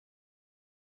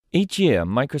Each year,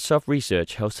 Microsoft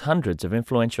Research hosts hundreds of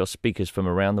influential speakers from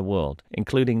around the world,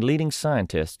 including leading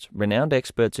scientists, renowned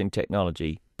experts in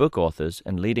technology, book authors,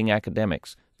 and leading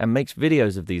academics, and makes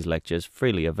videos of these lectures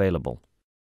freely available.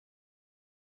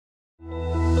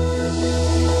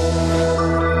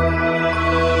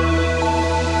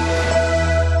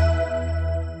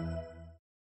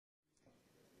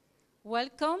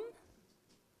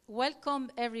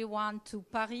 Welcome everyone to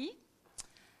Paris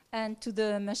and to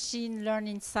the Machine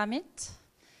Learning Summit.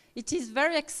 It is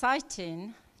very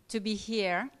exciting to be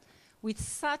here with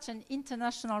such an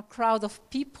international crowd of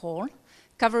people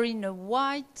covering a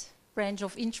wide range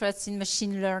of interests in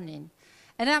machine learning.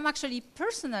 And I'm actually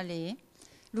personally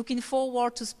looking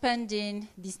forward to spending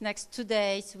these next 2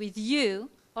 days with you,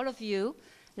 all of you,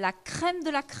 la crème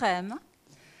de la crème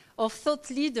of thought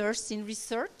leaders in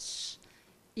research,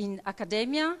 in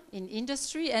academia, in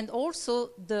industry, and also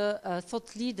the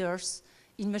thought leaders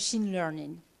in machine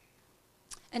learning.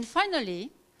 And finally,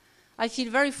 I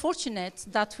feel very fortunate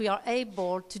that we are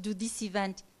able to do this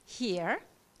event here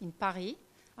in Paris.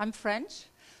 I'm French,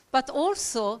 but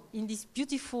also in this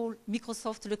beautiful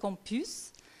Microsoft Le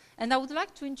Campus. And I would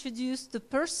like to introduce the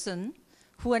person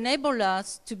who enabled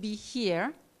us to be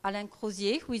here, Alain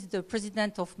Crozier, who is the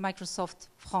president of Microsoft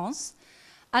France.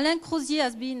 Alain Crozier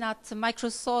has been at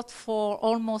Microsoft for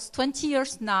almost 20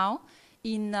 years now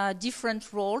in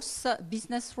different roles,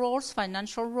 business roles,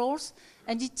 financial roles,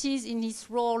 and it is in his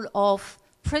role of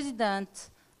president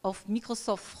of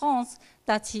Microsoft France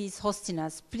that he is hosting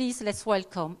us. Please, let's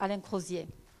welcome Alain Crozier.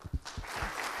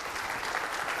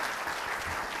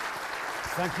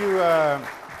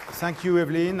 Thank you,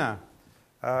 Evelyn.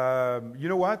 You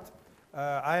know what?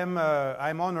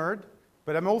 I'm honored,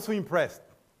 but I'm also impressed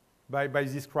by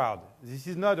this crowd. This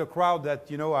is not a crowd that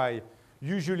I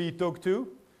usually talk to,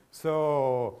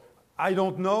 so I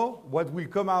don't know what will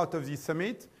come out of this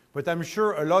summit, but I'm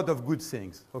sure a lot of good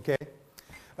things. Okay.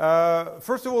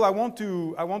 First of all, I want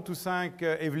to thank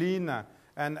Evelyn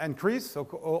and Chris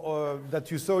that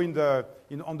you saw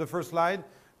on the first slide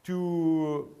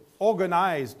to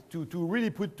organize, to really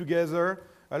put together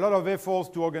a lot of efforts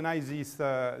to organize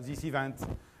this event.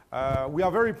 We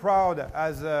are very proud,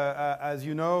 as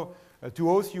you know, to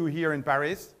host you here in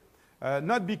Paris.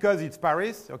 Not because it's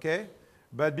Paris, okay,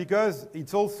 but because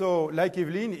it's also, like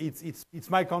Evelyn, it's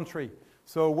my country.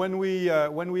 So when we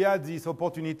had this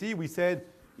opportunity, we said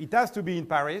it has to be in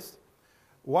Paris.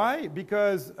 Why?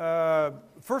 Because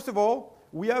first of all,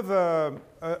 we have a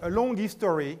long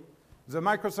history. The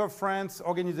Microsoft France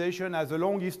organization has a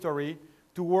long history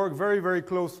to work very, very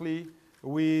closely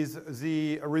with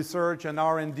the research and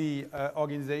R&D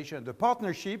organization. The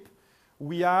partnership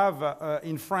we have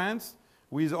in France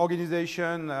with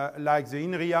organizations like the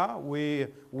INRIA,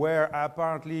 where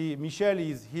apparently Michel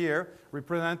is here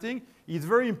representing, is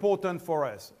very important for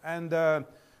us. And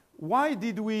why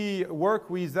did we work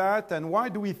with that, and why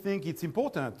do we think it's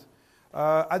important?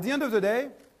 At the end of the day,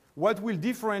 what will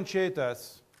differentiate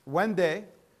us one day,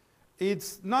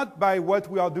 it's not by what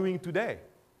we are doing today.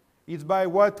 It's by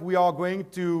what we are going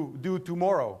to do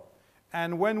tomorrow.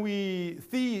 And when we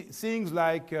see things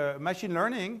like machine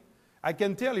learning, I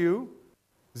can tell you,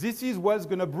 this is what's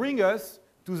going to bring us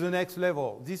to the next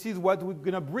level. This is what's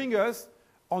going to bring us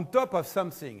on top of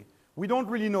something. We don't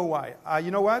really know why.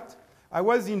 You know what? I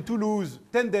was in Toulouse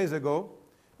 10 days ago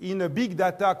in a big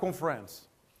data conference.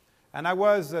 And I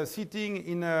was sitting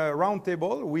in a round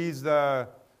table with a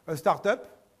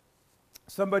startup,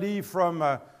 somebody from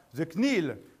the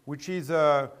CNIL, which is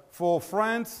for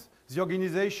France, the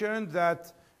organization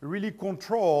that really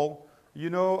control,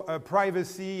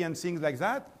 privacy and things like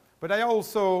that. But I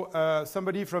also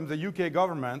somebody from the UK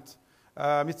government,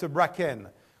 Mr. Bracken,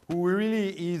 who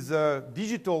really is a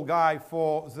digital guy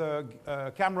for the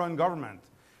Cameron government.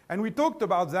 And we talked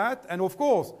about that, and of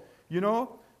course,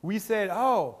 we said,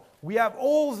 oh, we have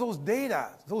all those data,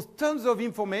 those tons of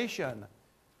information.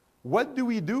 What do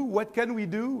we do? What can we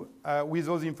do with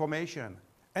those information?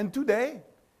 And today,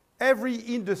 every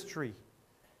industry,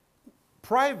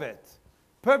 private,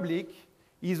 public,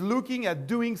 is looking at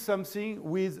doing something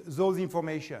with those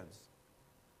informations.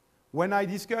 When I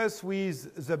discuss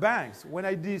with the banks, when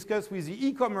I discuss with the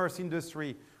e-commerce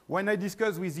industry, when I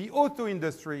discuss with the auto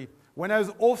industry, when I,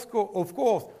 of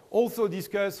course, also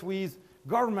discuss with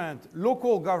government,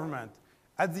 local government,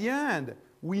 at the end,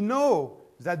 we know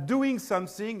that doing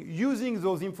something, using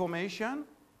those information,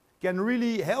 can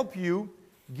really help you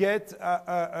get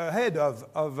ahead of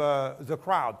the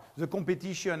crowd, the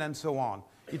competition, and so on.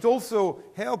 It also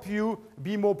helps you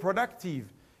be more productive,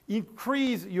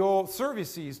 increase your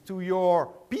services to your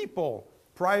people,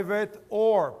 private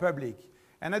or public.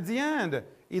 And at the end,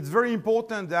 it's very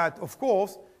important that, of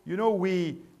course, you know,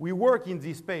 we work in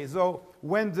this space. So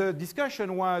when the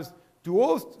discussion was to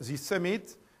host this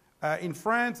summit in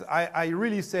France, I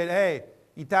really said, hey,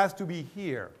 it has to be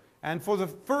here. And for the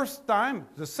first time,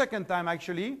 the second time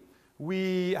actually,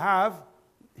 we have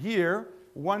here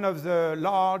one of the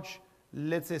large,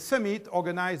 let's say, summit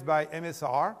organized by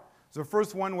MSR. The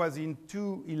first one was in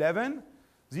 2011.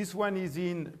 This one is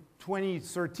in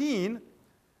 2013.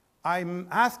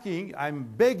 I'm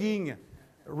begging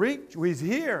Rick, who is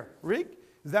here, Rick,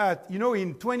 that, you know,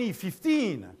 in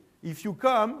 2015, if you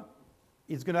come,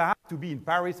 it's going to have to be in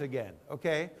Paris again,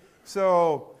 okay?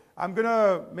 So I'm going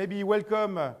to maybe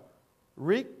welcome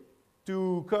Rick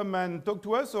to come and talk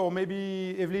to us, or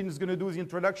maybe Evelyn is going to do the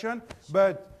introduction.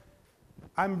 But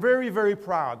I'm very, very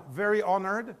proud, very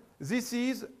honored. This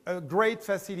is a great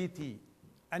facility.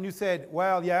 And you said,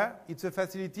 well, yeah, it's a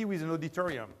facility with an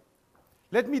auditorium.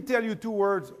 Let me tell you 2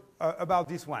 words about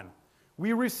this one.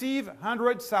 We receive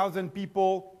 100,000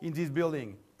 people in this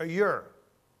building a year.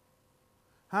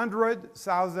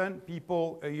 100,000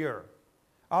 people a year.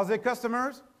 Are they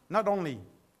customers? Not only.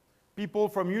 People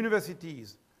from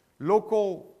universities,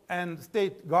 local and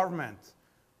state governments,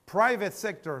 private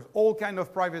sectors, all kinds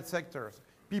of private sectors.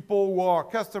 People who are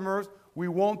customers, we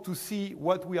want to see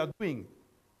what we are doing.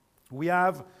 We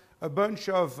have a bunch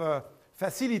of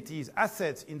facilities,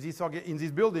 assets in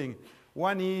this building.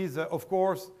 One is, of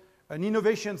course, an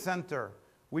innovation center,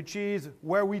 which is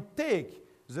where we take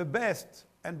the best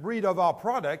and breed of our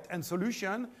product and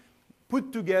solution,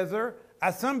 put together,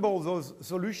 assemble those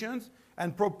solutions,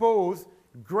 and propose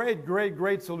great, great,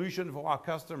 great solutions for our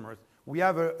customers. We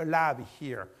have a lab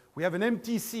here. We have an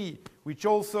MTC, which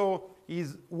also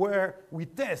is where we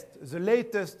test the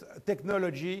latest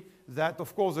technology that,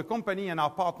 of course, the company and our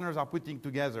partners are putting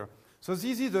together. So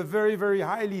this is a very, very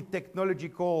highly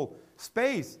technological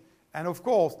space. And of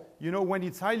course, you know, when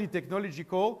it's highly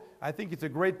technological, I think it's a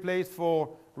great place for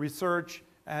research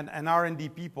and R&D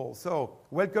people. So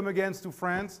welcome again to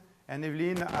France. And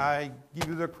Evelyn, I give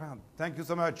you the crown. Thank you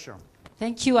so much.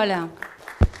 Thank you, Alain.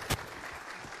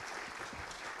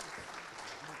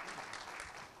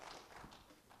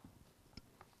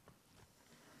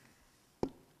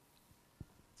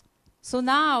 So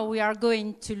now we are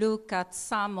going to look at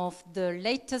some of the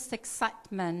latest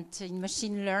excitement in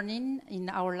machine learning in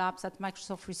our labs at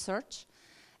Microsoft Research.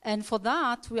 And for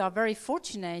that, we are very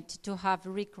fortunate to have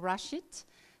Rashid,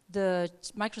 the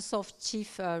Microsoft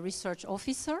Chief Research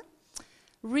Officer.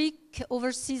 Rick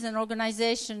oversees an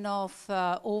organization of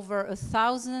over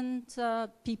 1,000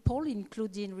 people,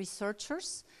 including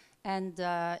researchers and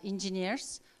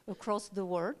engineers across the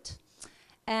world.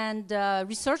 And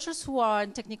researchers who are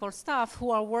and technical staff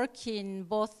who are working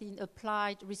both in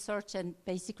applied research and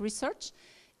basic research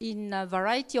in a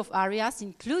variety of areas,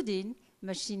 including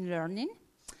machine learning.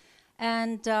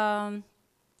 And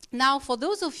now, for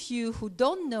those of you who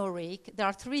don't know Rick, there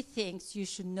are 3 things you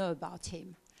should know about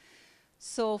him.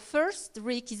 So first,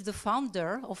 Rick is the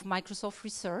founder of Microsoft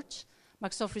Research.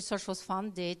 Microsoft Research was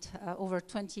founded over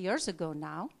 20 years ago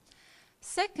now.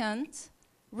 Second,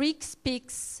 Rick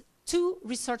speaks 2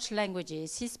 research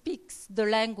languages. He speaks the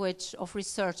language of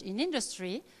research in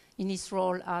industry in his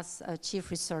role as a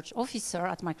Chief Research Officer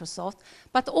at Microsoft,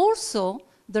 but also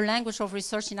the language of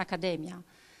research in academia.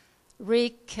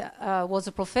 Rick was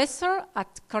a professor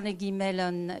at Carnegie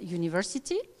Mellon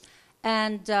University,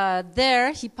 and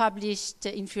there he published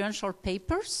influential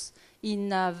papers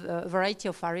in a variety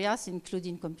of areas,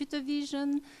 including computer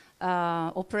vision,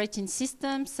 operating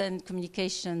systems, and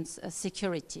communications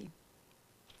security.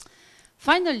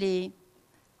 Finally,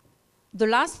 the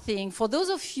last thing, for those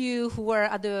of you who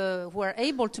were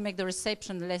able to make the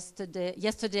reception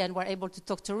yesterday and were able to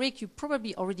talk to Rick, you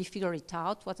probably already figured it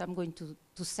out, what I'm going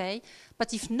to say.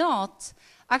 But if not,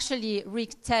 actually,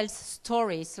 Rick tells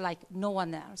stories like no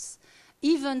one else,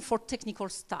 even for technical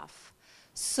staff.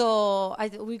 So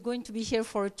we're going to be here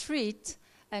for a treat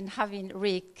and having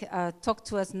Rick talk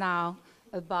to us now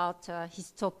about his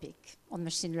topic on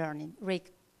machine learning.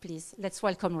 Rick, please, let's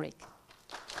welcome Rick.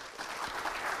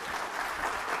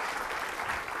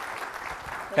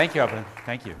 Thank you, Evelyn.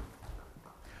 Thank you.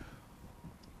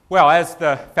 Well, as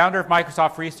the founder of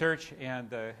Microsoft Research and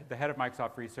the head of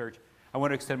Microsoft Research, I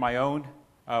want to extend my own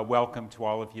welcome to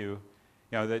all of you.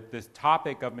 You know, this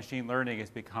topic of machine learning has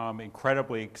become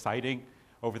incredibly exciting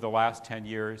over the last 10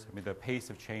 years. I mean, the pace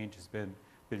of change has been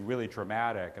really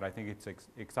dramatic, and I think it's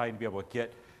exciting to be able to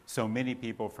get so many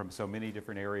people from so many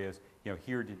different areas, you know,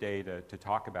 here today to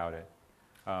talk about it.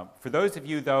 For those of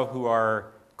you, though, who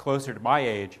are closer to my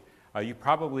age, you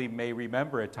probably may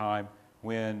remember a time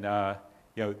when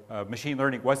machine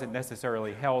learning wasn't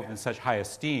necessarily held in such high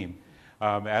esteem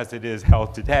as it is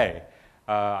held today.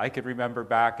 I could remember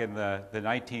back in the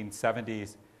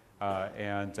 1970s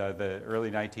and the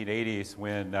early 1980s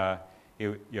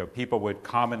when people would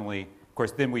commonly, of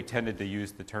course, then we tended to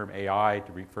use the term AI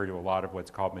to refer to a lot of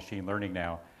what's called machine learning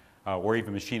now, or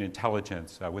even machine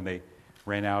intelligence. When they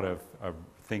ran out of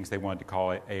things they wanted to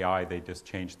call it AI, they just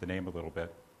changed the name a little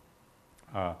bit.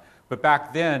 But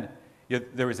back then,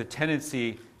 there was a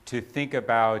tendency to think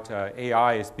about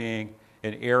AI as being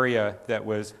an area that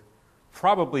was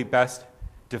probably best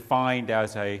defined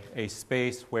as a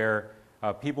space where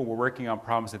people were working on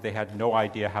problems that they had no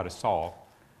idea how to solve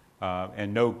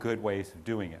and no good ways of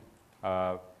doing it.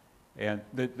 And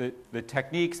the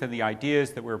techniques and the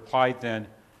ideas that were applied then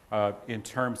in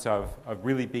terms of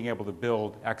really being able to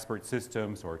build expert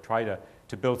systems or try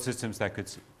to build systems that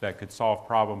could solve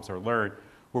problems or learn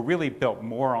were really built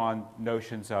more on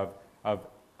notions of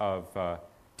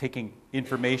taking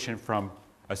information from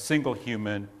a single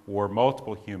human or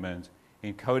multiple humans,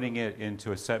 encoding it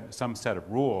into some set of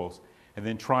rules, and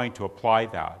then trying to apply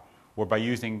that, or by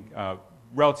using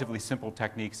relatively simple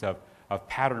techniques of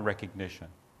pattern recognition.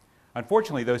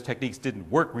 Unfortunately, those techniques didn't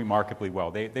work remarkably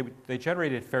well. They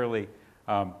generated fairly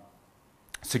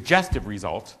suggestive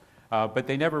results, but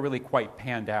they never really quite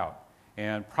panned out.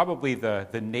 And probably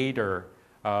the nadir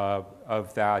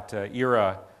of that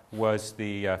era was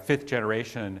the fifth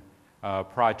generation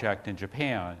project in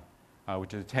Japan,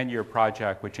 which is a 10-year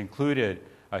project which included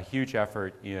a huge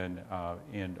effort in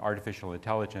artificial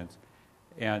intelligence.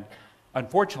 And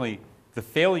unfortunately, the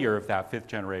failure of that fifth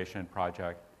generation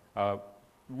project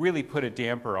really put a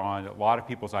damper on a lot of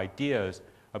people's ideas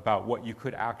about what you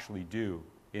could actually do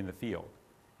in the field.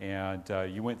 And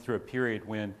you went through a period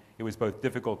when it was both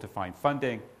difficult to find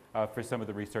funding for some of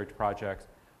the research projects,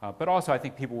 but also I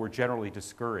think people were generally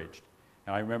discouraged.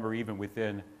 And I remember even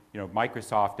within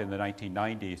Microsoft in the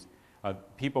 1990s,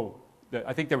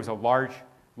 I think there was a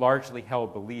largely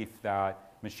held belief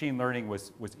that machine learning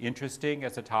was interesting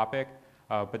as a topic,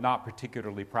 but not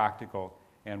particularly practical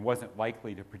and wasn't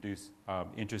likely to produce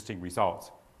interesting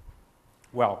results.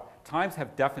 Well, times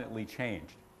have definitely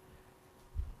changed.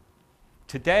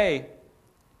 Today,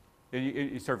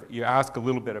 you ask a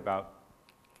little bit about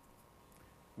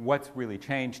what's really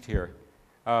changed here.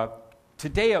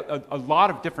 Today, a lot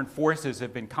of different forces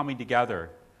have been coming together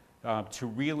to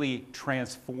really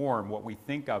transform what we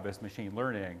think of as machine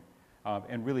learning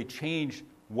and really change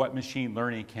what machine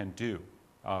learning can do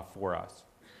for us.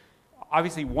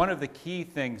 Obviously, one of the key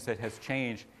things that has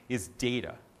changed is data.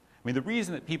 I mean, the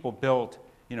reason that people built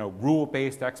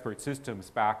rule-based expert systems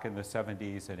back in the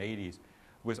 70s and 80s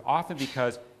was often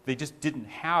because they just didn't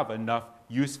have enough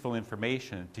useful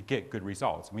information to get good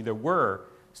results. I mean, there were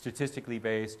statistically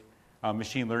based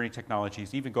machine learning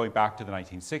technologies even going back to the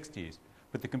 1960s,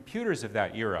 but the computers of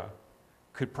that era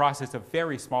could process a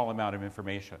very small amount of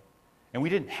information. And we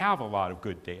didn't have a lot of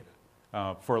good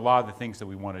data for a lot of the things that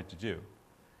we wanted to do.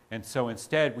 And so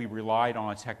instead, we relied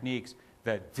on techniques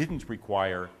that didn't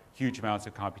require huge amounts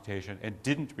of computation and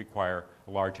didn't require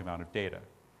a large amount of data.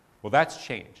 Well, that's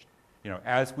changed.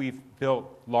 As we've built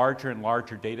larger and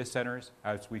larger data centers,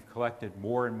 as we've collected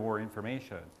more and more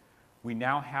information, we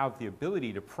now have the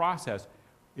ability to process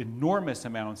enormous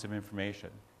amounts of information,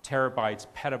 terabytes,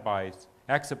 petabytes,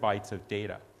 exabytes of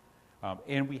data.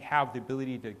 And we have the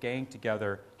ability to gang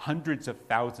together hundreds of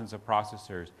thousands of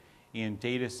processors in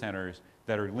data centers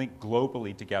that are linked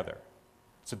globally together.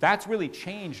 So that's really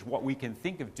changed what we can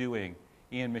think of doing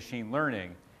in machine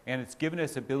learning, and it's given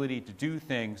us ability to do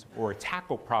things or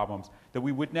tackle problems that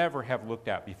we would never have looked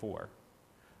at before.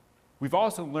 We've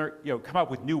also come up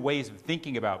with new ways of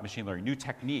thinking about machine learning, new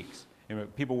techniques.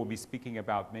 And people will be speaking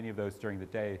about many of those during the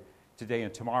day, today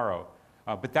and tomorrow.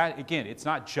 But that, again, it's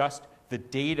not just the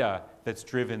data that's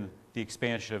driven the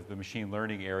expansion of the machine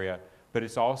learning area, but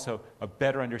it's also a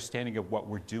better understanding of what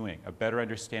we're doing, a better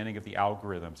understanding of the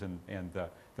algorithms and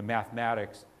the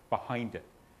mathematics behind it.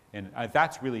 And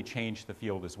that's really changed the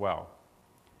field as well.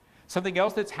 Something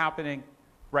else that's happening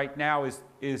right now is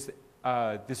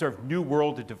this sort of new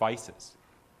world of devices.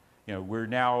 We're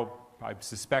now, I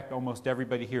suspect almost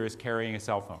everybody here is carrying a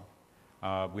cell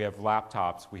phone. We have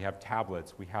laptops, we have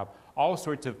tablets, we have all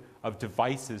sorts of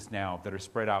devices now that are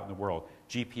spread out in the world,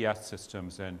 GPS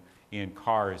systems and in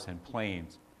cars and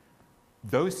planes.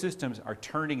 Those systems are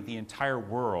turning the entire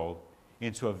world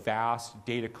into a vast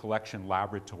data collection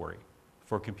laboratory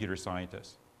for computer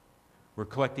scientists. We're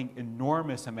collecting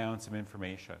enormous amounts of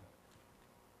information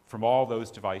from all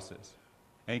those devices.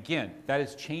 And again, that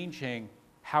is changing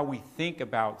how we think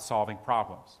about solving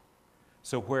problems.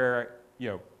 So where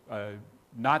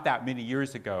not that many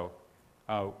years ago,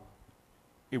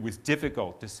 it was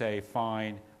difficult to say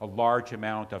find a large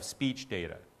amount of speech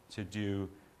data to do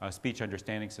speech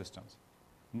understanding systems.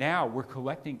 Now we're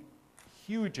collecting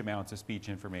huge amounts of speech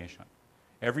information.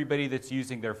 Everybody that's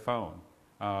using their phone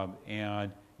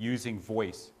and using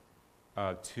voice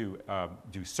to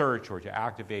do search or to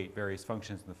activate various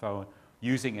functions in the phone,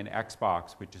 using an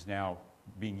Xbox, which is now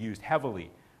being used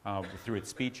heavily through its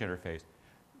speech interface.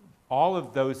 All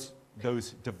of those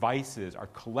devices are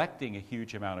collecting a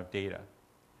huge amount of data.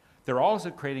 They're also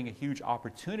creating a huge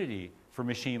opportunity for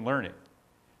machine learning,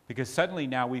 because suddenly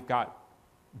now we've got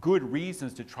good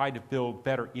reasons to try to build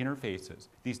better interfaces.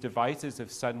 These devices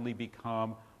have suddenly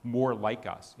become more like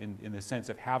us in the sense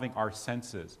of having our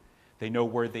senses. They know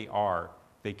where they are.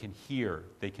 They can hear.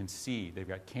 They can see. They've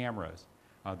got cameras.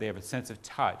 They have a sense of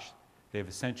touch. They have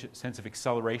a sense of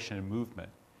acceleration and movement.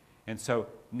 And so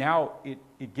now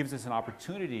it gives us an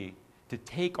opportunity to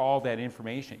take all that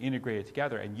information, integrate it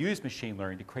together, and use machine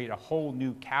learning to create a whole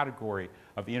new category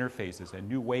of interfaces and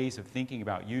new ways of thinking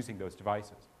about using those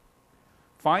devices.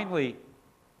 Finally,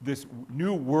 this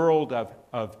new world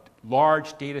of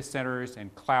large data centers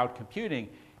and cloud computing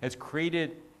has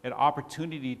created an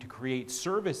opportunity to create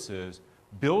services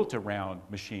built around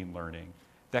machine learning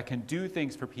that can do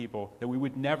things for people that we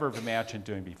would never have imagined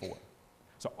doing before.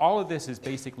 So all of this is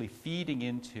basically feeding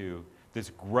into this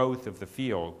growth of the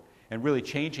field and really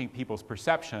changing people's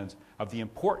perceptions of the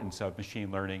importance of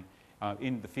machine learning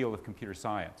in the field of computer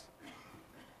science.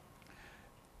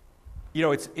 You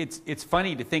know, it's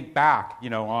funny to think back, you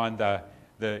know, on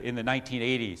in the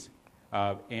 1980s,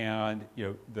 and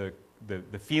you know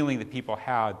the feeling that people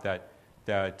had that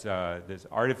this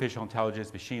artificial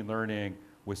intelligence, machine learning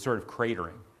was sort of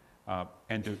cratering,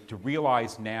 and to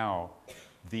realize now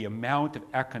the amount of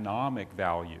economic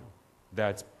value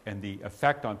and the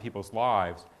effect on people's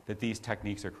lives that these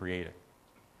techniques are creating.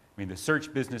 I mean, the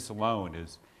search business alone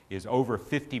is over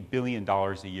 $50 billion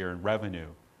a year in revenue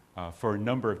for a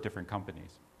number of different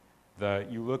companies.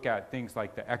 You look at things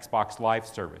like the Xbox Live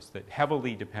service that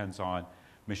heavily depends on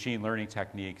machine learning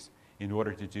techniques in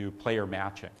order to do player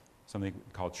matching, something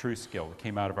called TrueSkill that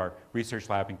came out of our research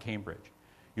lab in Cambridge.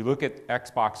 You look at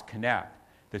Xbox Connect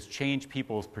that's changed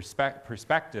people's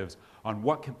perspectives on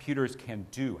what computers can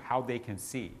do, how they can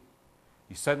see.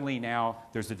 You suddenly now,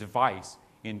 there's a device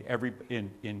in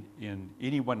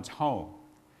anyone's home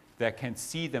that can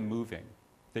see them moving,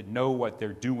 that know what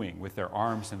they're doing with their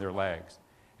arms and their legs,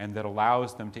 and that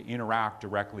allows them to interact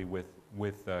directly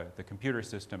with the computer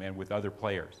system and with other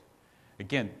players.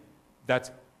 Again,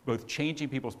 that's both changing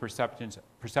people's perceptions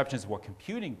of what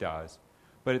computing does,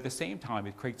 but at the same time,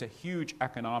 it creates a huge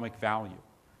economic value.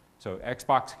 So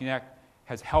Xbox Connect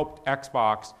has helped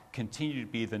Xbox continue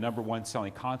to be the #1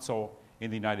 selling console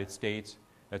in the United States.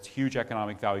 That's huge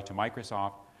economic value to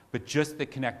Microsoft. But just the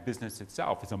Connect business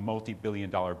itself is a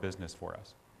multi-billion-dollar business for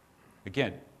us.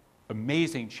 Again,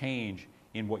 amazing change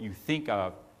in what you think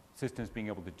of systems being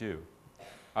able to do.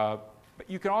 But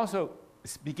you can also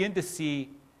begin to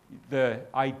see the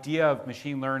idea of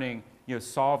machine learning, you know,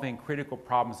 solving critical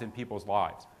problems in people's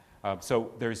lives.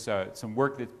 So there's some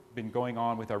work that's been going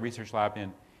on with our research lab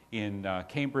in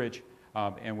Cambridge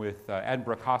and with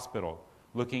Edinburgh Hospital,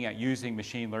 looking at using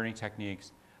machine learning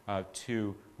techniques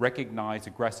to recognize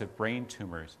aggressive brain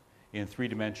tumors in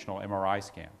three-dimensional MRI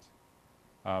scans.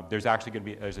 There's actually going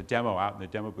to be a demo out in the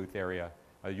demo booth area.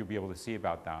 You'll be able to see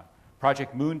about that.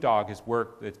 Project Moondog is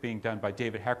work that's being done by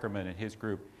David Heckerman and his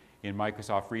group in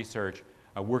Microsoft Research,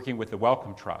 working with the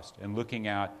Wellcome Trust and looking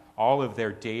at all of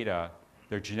their data,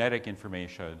 their genetic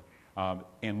information,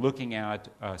 and looking at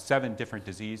 7 different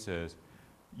diseases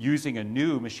using a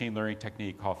new machine learning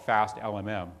technique called fast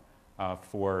LMM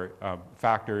for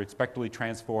factor spectrally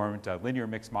transformed linear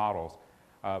mixed models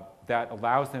that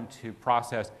allows them to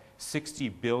process 60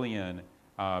 billion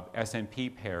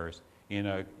SNP pairs in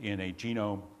a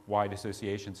genome-wide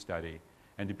association study,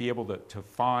 and to be able to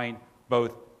find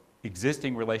both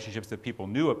existing relationships that people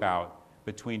knew about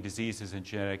between diseases and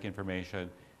genetic information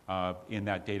in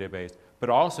that database, but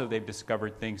also they've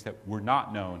discovered things that were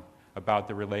not known about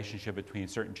the relationship between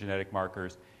certain genetic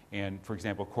markers and, for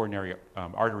example, coronary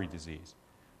artery disease.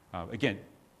 Again,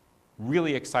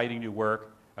 really exciting new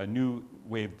work, a new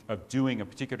way of doing a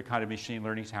particular kind of machine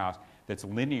learning task that's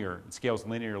linear, scales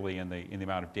linearly in the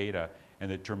amount of data, and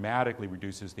that dramatically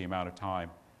reduces the amount of time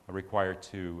required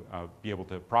to be able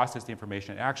to process the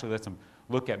information. It actually lets them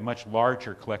look at much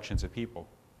larger collections of people.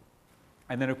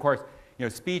 And then, of course, you know,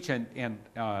 speech and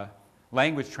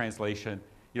language translation.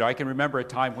 You know, I can remember a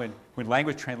time when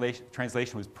language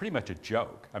translation was pretty much a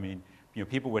joke. I mean, you know,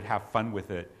 people would have fun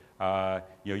with it.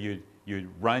 You know, you'd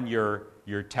run your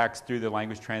your text through the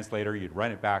language translator, you'd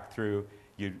run it back through,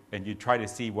 and you'd try to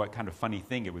see what kind of funny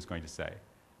thing it was going to say.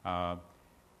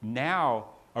 Now,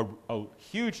 a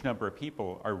huge number of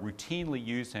people are routinely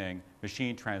using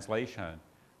machine translation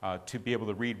to be able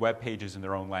to read web pages in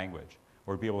their own language,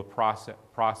 or be able to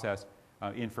process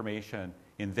information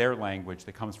in their language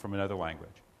that comes from another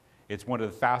language. It's one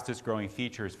of the fastest growing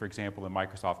features, for example, in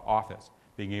Microsoft Office,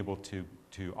 being able to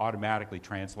automatically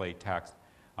translate text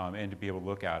and to be able to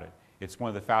look at it. It's one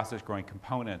of the fastest growing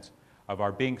components of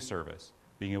our Bing service,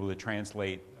 being able to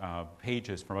translate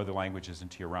pages from other languages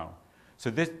into your own. So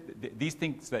these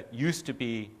things that used to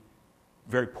be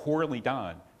very poorly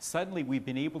done, suddenly we've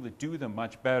been able to do them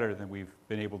much better than we've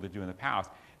been able to do in the past.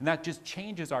 And that just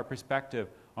changes our perspective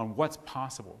on what's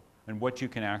possible and what you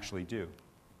can actually do.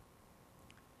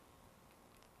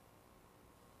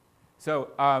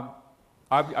 So I'm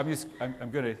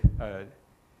going to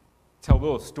tell a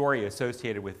little story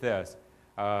associated with this.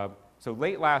 So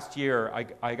late last year,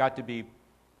 I got to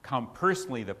become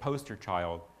personally the poster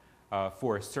child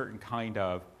for a certain kind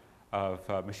of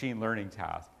machine learning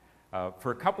task.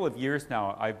 For a couple of years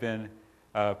now, I've been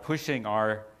pushing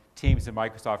our teams in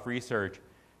Microsoft Research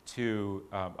to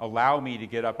allow me to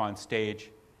get up on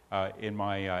stage in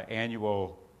my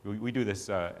annual, we do this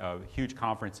huge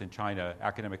conference in China,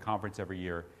 academic conference every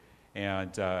year,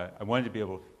 and I wanted to be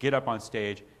able to get up on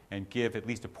stage and give at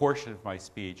least a portion of my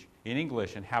speech in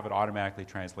English and have it automatically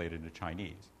translated into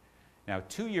Chinese. Now,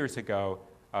 2 years ago,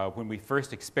 when we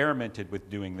first experimented with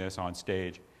doing this on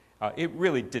stage, it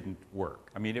really didn't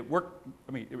work. I mean, it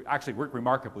actually worked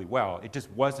remarkably well. It just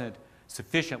wasn't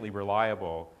sufficiently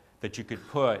reliable that you could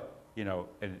put, you know,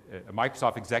 a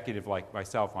Microsoft executive like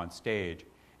myself on stage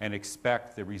and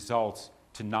expect the results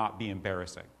to not be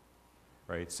embarrassing,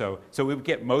 right? So we would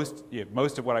get most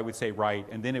of what I would say right,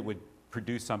 and then it would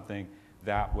produce something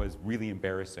that was really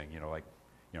embarrassing, like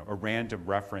a random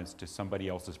reference to somebody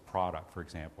else's product, for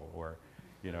example, or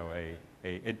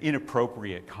an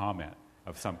inappropriate comment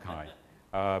of some kind.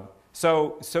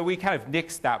 So we kind of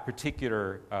nixed that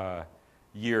particular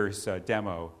year's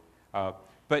demo.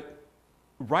 But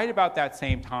right about that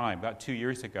same time, about 2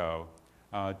 years ago,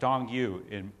 Dong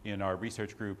Yu in our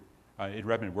research group in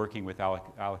Redmond, working with Alex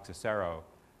Acero,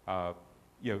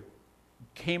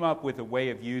 came up with a way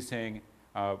of using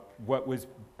what was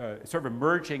sort of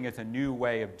emerging as a new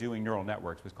way of doing neural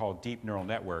networks, was called deep neural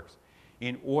networks,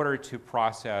 in order to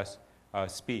process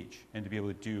speech and to be able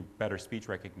to do better speech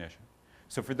recognition.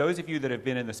 So for those of you that have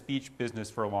been in the speech business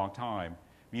for a long time,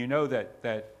 you know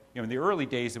that in the early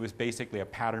days it was basically a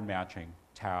pattern matching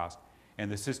task,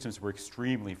 and the systems were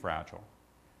extremely fragile.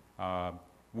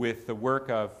 With the work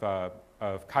of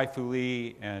Kai-Fu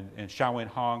Lee and Xiaowen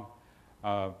Han,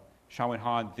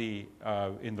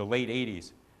 in the late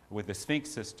 80s, with the Sphinx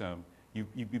system,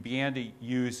 you began to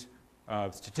use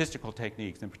statistical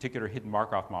techniques, in particular hidden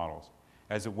Markov models,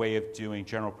 as a way of doing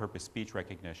general purpose speech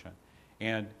recognition.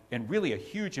 And really a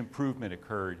huge improvement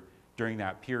occurred during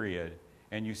that period,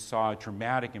 and you saw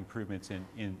dramatic improvements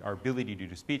in our ability to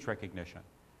do speech recognition.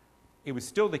 It was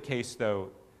still the case, though,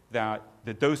 that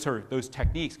those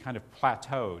techniques kind of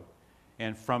plateaued,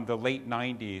 and from the late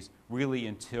 90s really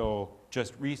until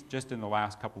just in the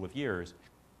last couple of years,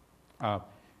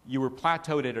 you were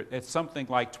plateaued at something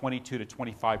like 22 to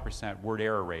 25% word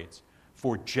error rates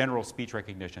for general speech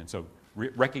recognition, so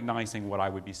recognizing what I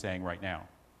would be saying right now.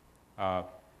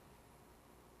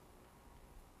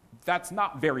 That's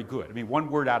not very good. I mean, 1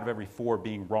 word out of every 4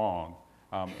 being wrong,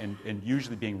 and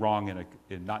usually being wrong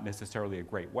in not necessarily a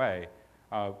great way,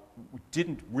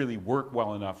 didn't really work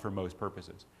well enough for most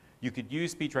purposes. You could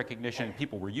use speech recognition, and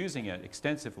people were using it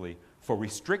extensively for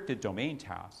restricted domain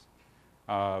tasks.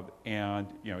 And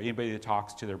anybody that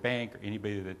talks to their bank, or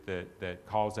anybody that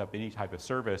calls up any type of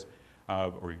service,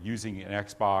 or using an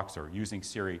Xbox or using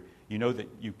Siri, you know that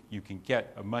you can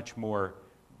get a much more,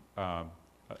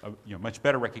 much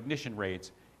better recognition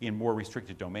rates in more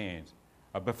restricted domains.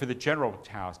 But for the general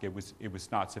task, it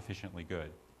was not sufficiently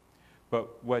good.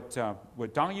 But what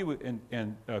Dong Yu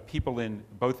and people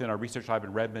both in our research lab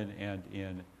in Redmond and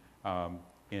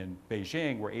in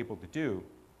Beijing were able to do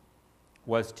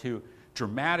was to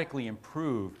dramatically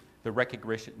improve the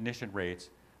recognition rates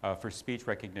for speech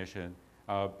recognition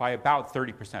by about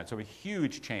 30%. So a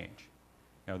huge change.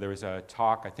 There was a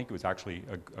talk, I think it was actually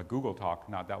a Google talk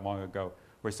not that long ago,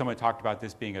 where someone talked about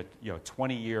this being a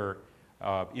 20-year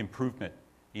improvement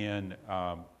in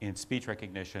speech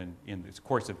recognition in this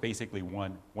course of basically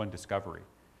one discovery.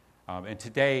 And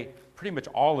today, pretty much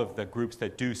all of the groups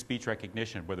that do speech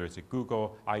recognition, whether it's at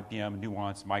Google, IBM,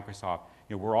 Nuance, Microsoft,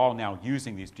 we're all now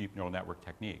using these deep neural network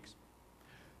techniques.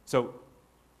 So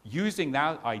using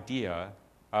that idea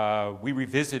we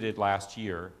revisited last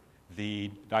year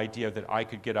the idea that I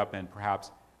could get up and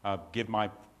perhaps give my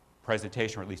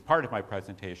presentation, or at least part of my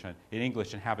presentation, in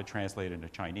English and have it translated into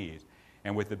Chinese.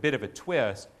 And with a bit of a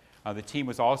twist, the team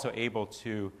was also able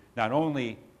to not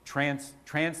only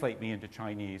translate me into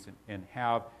Chinese and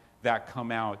have that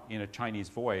come out in a Chinese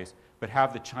voice, but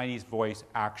have the Chinese voice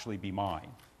actually be mine,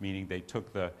 meaning they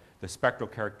took the spectral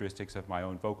characteristics of my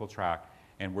own vocal tract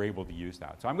and were able to use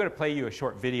that. So I'm going to play you a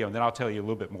short video, and then I'll tell you a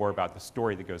little bit more about the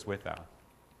story that goes with that.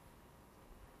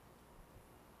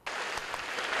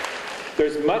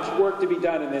 There's much work to be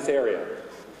done in this area.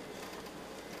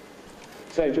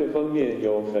 在这方面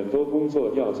有很多工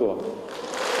作要做。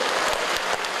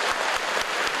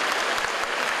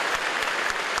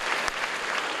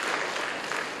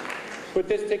But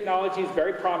this technology is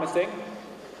very promising.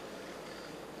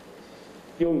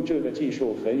 用这个技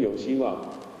术很有希望。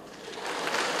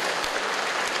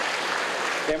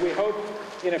And we hope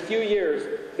in a few years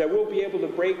that we'll be able to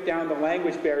break down the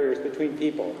language barriers between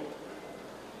people.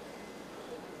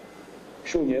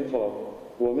 数年后，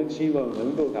我们希望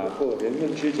能够打破人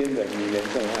们之间的语言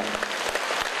障碍。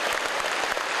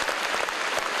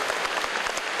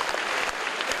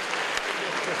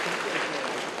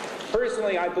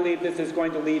Personally, I believe this is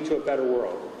going to lead to a better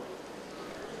world.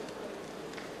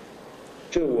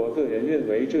 这我个人认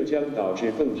为这将导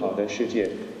致更好的世界。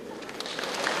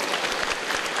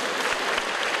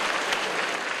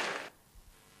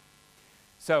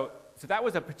So that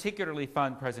was a particularly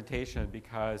fun presentation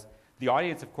because the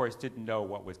audience, of course, didn't know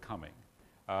what was coming.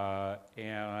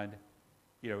 And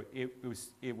you know,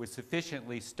 it was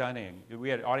sufficiently stunning. We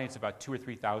had an audience of about 2,000 or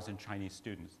 3,000 Chinese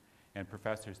students and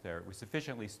professors there. It was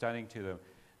sufficiently stunning to them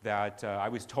that I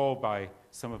was told by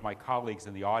some of my colleagues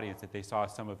in the audience that they saw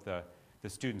some of the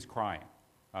students crying.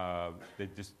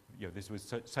 This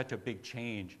was such a big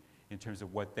change in terms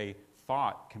of what they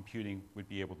thought computing would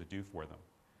be able to do for them.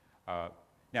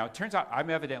 Now, it turns out I'm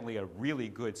evidently a really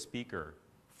good speaker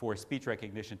for speech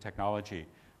recognition technology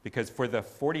because for the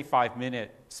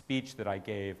 45-minute speech that I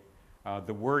gave,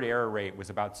 the word error rate was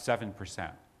about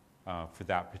 7% for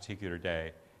that particular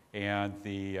day. And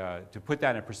to put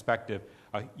that in perspective,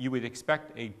 you would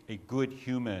expect a good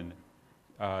human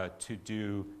to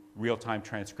do real-time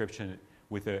transcription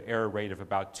with an error rate of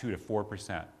about 2 to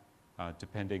 4%,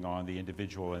 depending on the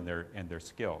individual and their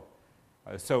skill.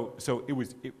 So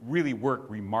it really worked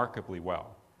remarkably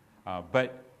well.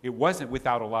 But it wasn't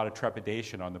without a lot of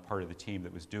trepidation on the part of the team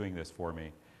that was doing this for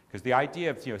me. Because the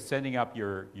idea of sending up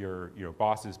your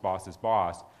boss's boss's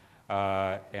boss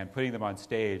and putting them on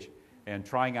stage and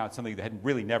trying out something that had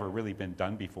never really been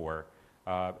done before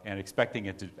and expecting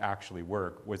it to actually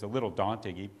work was a little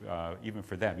daunting even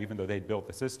for them, even though they'd built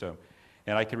the system.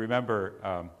 And I can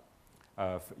remember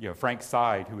Frank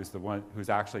Side, who was the one who's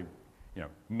actually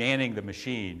manning the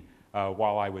machine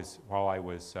while I was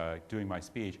doing my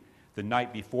speech. The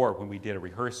night before, when we did a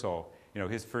rehearsal,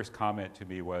 his first comment to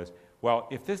me was, "Well,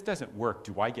 if this doesn't work,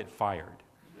 do I get fired?"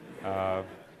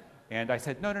 And I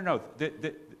said, "No.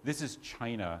 This is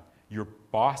China. Your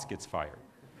boss gets fired.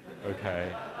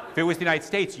 Okay. If it was the United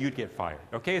States, you'd get fired.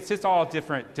 Okay. It's just all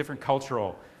different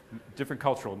cultural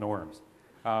norms."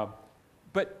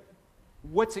 But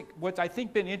what's I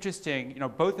think been interesting,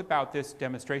 both about this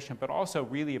demonstration, but also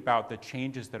really about the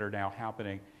changes that are now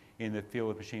happening in the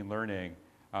field of machine learning,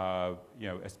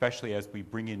 especially as we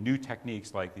bring in new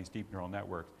techniques like these deep neural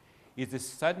networks, is this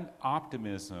sudden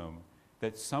optimism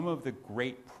that some of the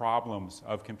great problems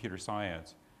of computer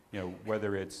science,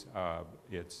 whether it's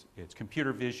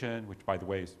computer vision, which by the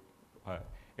way is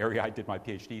area I did my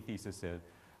PhD thesis in,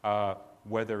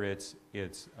 whether it's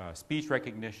speech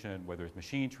recognition, whether it's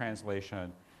machine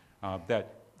translation,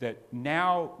 that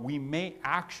now we may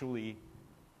actually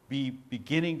be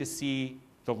beginning to see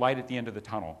the light at the end of the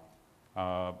tunnel.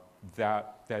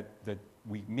 That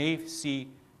we may see,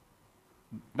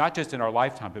 not just in our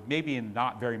lifetime, but maybe in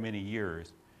not very many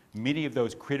years, many of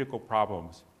those critical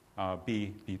problems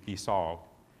be solved.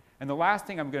 And the last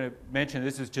thing I'm going to mention,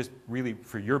 this is just really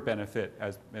for your benefit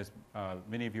as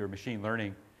many of you are machine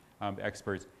learning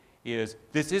experts, is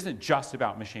this isn't just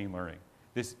about machine learning.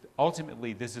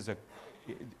 Ultimately,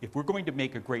 if we're going to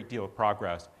make a great deal of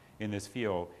progress in this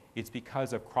field, it's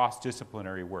because of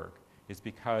cross-disciplinary work. It's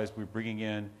because we're bringing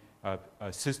in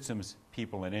systems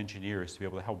people and engineers to be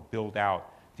able to help build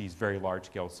out these very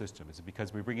large-scale systems. It's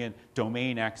because we bring in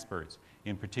domain experts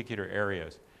in particular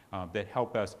areas that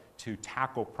help us to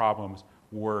tackle problems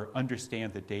or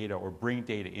understand the data or bring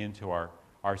data into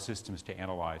our systems to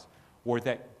analyze, or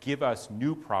that give us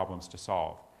new problems to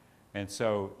solve. And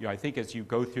so I think as you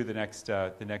go through the next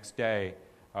day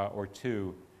or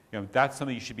two, that's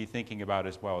something you should be thinking about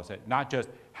as well, is that not just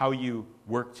how you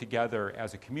work together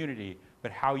as a community,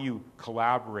 but how you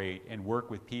collaborate and work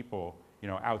with people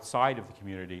outside of the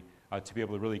community to be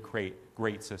able to really create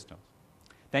great systems.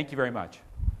 Thank you very much.